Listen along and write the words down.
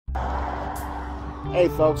Hey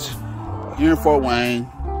folks, here in Fort Wayne,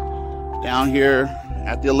 down here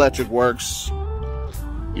at the Electric Works.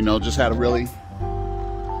 You know, just had a really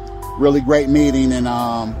great meeting, and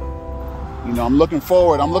you know, I'm looking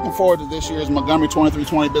forward to this year's Montgomery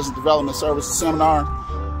 2320 Business Development Services Seminar.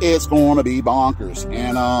 It's going to be bonkers,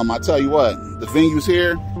 and I tell you what, the venues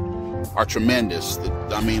here are tremendous.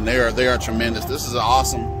 I mean, they are tremendous. This is an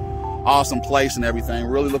awesome place and everything.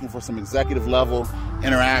 Really looking for some executive level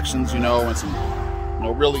interactions, you know, and some, you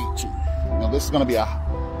know, really, you know, this is going to be a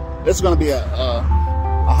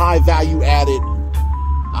high value added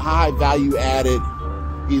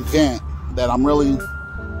event that I'm really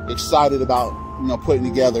excited about, you know, putting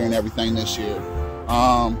together and everything this year.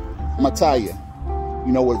 I'm gonna tell you,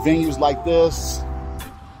 you know, with venues like this,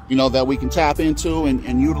 you know, that we can tap into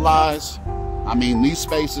and utilize. I mean, these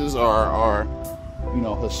spaces are you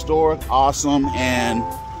know, historic, awesome, and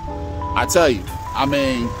I tell you, I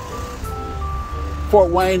mean,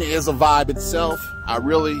 Fort Wayne is a vibe itself. I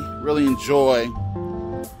really enjoy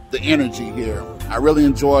the energy here. I really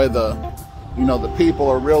enjoy the, you know, the people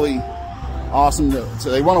are really awesome. So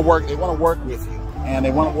they want to work with you, and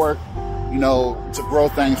they want to work, you know, to grow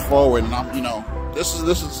things forward. And I'm, you know, this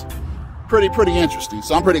is pretty interesting.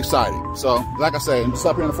 So I'm pretty excited. So like I say, I'm just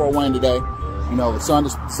up here in Fort Wayne today. You know, the sun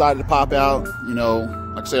just decided to pop out. You know,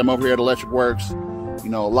 like I say, I'm over here at Electric Works. You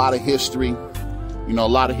know, a lot of history. You know,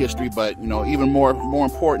 but you know, even more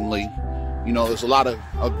importantly, you know, there's a lot of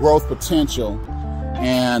growth potential,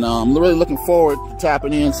 and I'm really looking forward to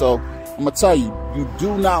tapping in. So I'm gonna tell you, you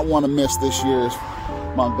do not want to miss this year's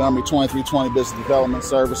Montgomery 2320 Business Development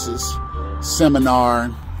Services Seminar.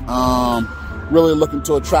 Really looking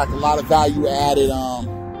to attract a lot of value added,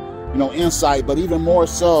 you know, insight, but even more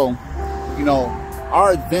so, you know,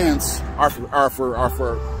 our events are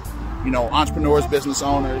for you know, entrepreneurs, business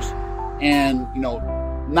owners, and you know,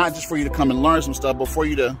 not just for you to come and learn some stuff, but for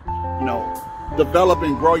you to, you know, develop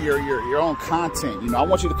and grow your own content. You know, I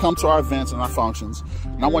want you to come to our events and our functions,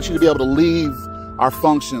 and I want you to be able to leave our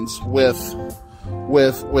functions with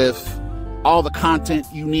all the content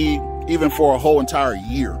you need, even for a whole entire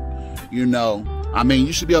year. You know, I mean,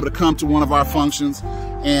 you should be able to come to one of our functions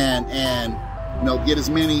and you know, get as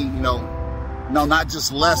many, you know, not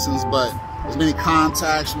just lessons, but as many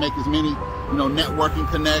contacts, make as many, you know, networking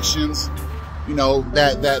connections, you know,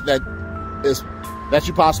 that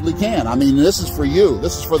you possibly can. I mean, this is for you.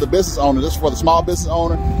 This is for the business owner. This is for the small business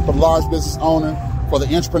owner, for the large business owner, for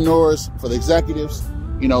the entrepreneurs, for the executives.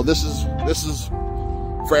 You know, this is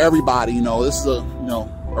for everybody. You know, this is a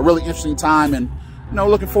really interesting time, and you know,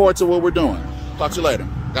 looking forward to what we're doing. Talk to you later.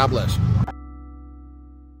 God bless you.